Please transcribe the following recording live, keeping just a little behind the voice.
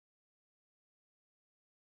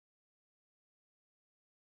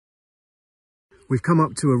We've come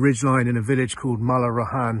up to a ridgeline in a village called Mala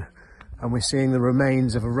Rohan, and we're seeing the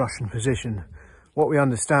remains of a Russian position. What we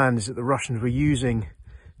understand is that the Russians were using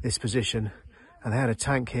this position, and they had a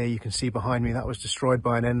tank here you can see behind me that was destroyed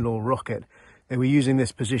by an onslaught rocket. They were using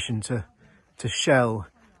this position to shell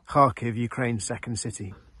Kharkiv, Ukraine's second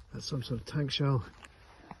city. That's some sort of tank shell.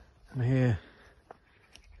 And here,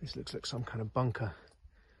 this looks like some kind of bunker,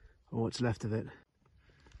 or what's left of it.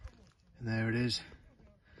 And there it is,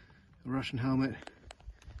 a Russian helmet,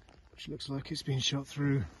 which looks like it's been shot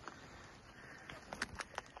through.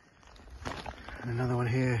 And another one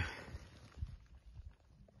here,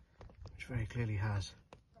 which very clearly has.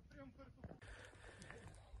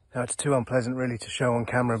 Now it's too unpleasant really to show on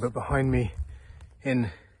camera, but behind me in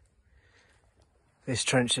this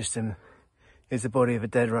trench system is the body of a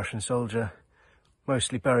dead Russian soldier,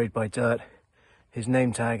 mostly buried by dirt, his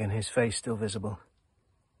name tag and his face still visible.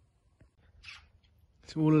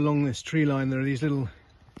 So all along this tree line there are these little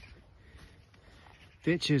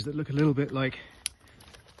ditches that look a little bit like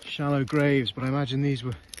shallow graves, but I imagine these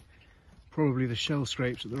were probably the shell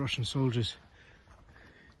scrapes that the Russian soldiers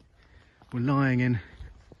were lying in,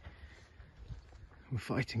 were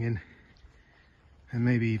fighting in, and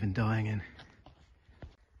maybe even dying in.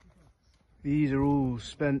 These are all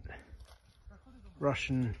spent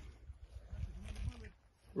Russian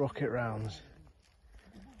rocket rounds.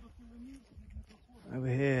 Over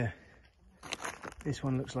here, this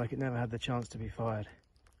one looks like it never had the chance to be fired.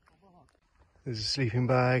 There's a sleeping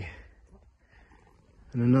bag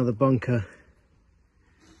and another bunker.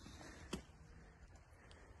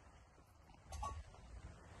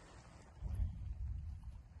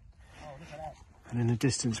 And in the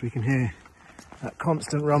distance we can hear that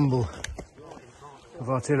constant rumble of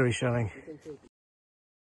artillery shelling.